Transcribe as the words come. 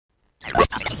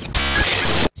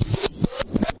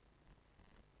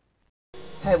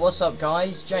Hey, what's up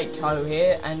guys, Jake Coe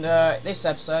here, and this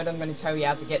episode I'm going to tell you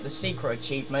how to get the secret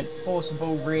achievement,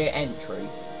 Forcible Rear Entry.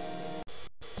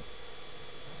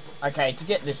 Okay, to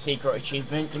get this secret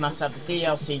achievement, you must have the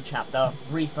DLC chapter,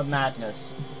 Reefer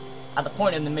Madness. At the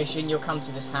point of the mission, you'll come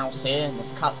to this house here, and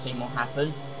this cutscene will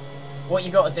happen. What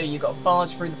you got to do, you got to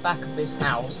barge through the back of this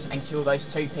house and kill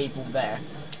those two people there.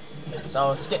 So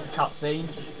I'll skip the cutscene.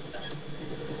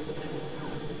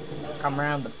 Come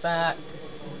around the back.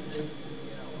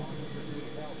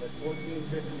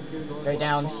 Go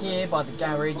down here by the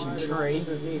garage and tree.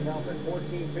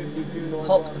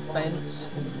 Hop the fence.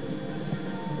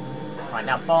 Right,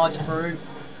 now barge through.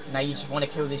 Now you just want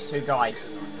to kill these two guys.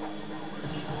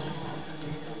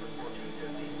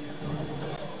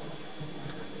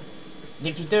 And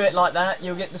if you do it like that,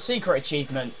 you'll get the secret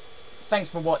achievement.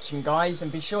 Thanks for watching guys,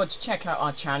 and be sure to check out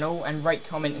our channel and rate,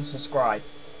 comment and subscribe.